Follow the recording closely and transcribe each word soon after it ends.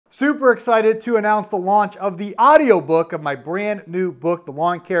Super excited to announce the launch of the audiobook of my brand new book, The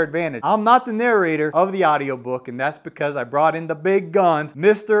Lawn Care Advantage. I'm not the narrator of the audiobook, and that's because I brought in the big guns,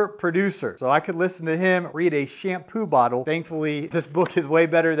 Mr. Producer. So I could listen to him read a shampoo bottle. Thankfully, this book is way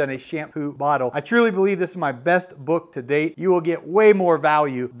better than a shampoo bottle. I truly believe this is my best book to date. You will get way more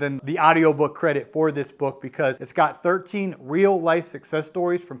value than the audiobook credit for this book because it's got 13 real life success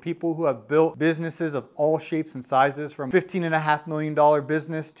stories from people who have built businesses of all shapes and sizes, from $15.5 million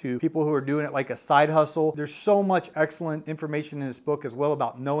business to people who are doing it like a side hustle. There's so much excellent information in this book as well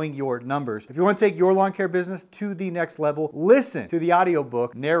about knowing your numbers. If you want to take your lawn care business to the next level, listen to the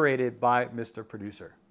audiobook narrated by Mr. Producer.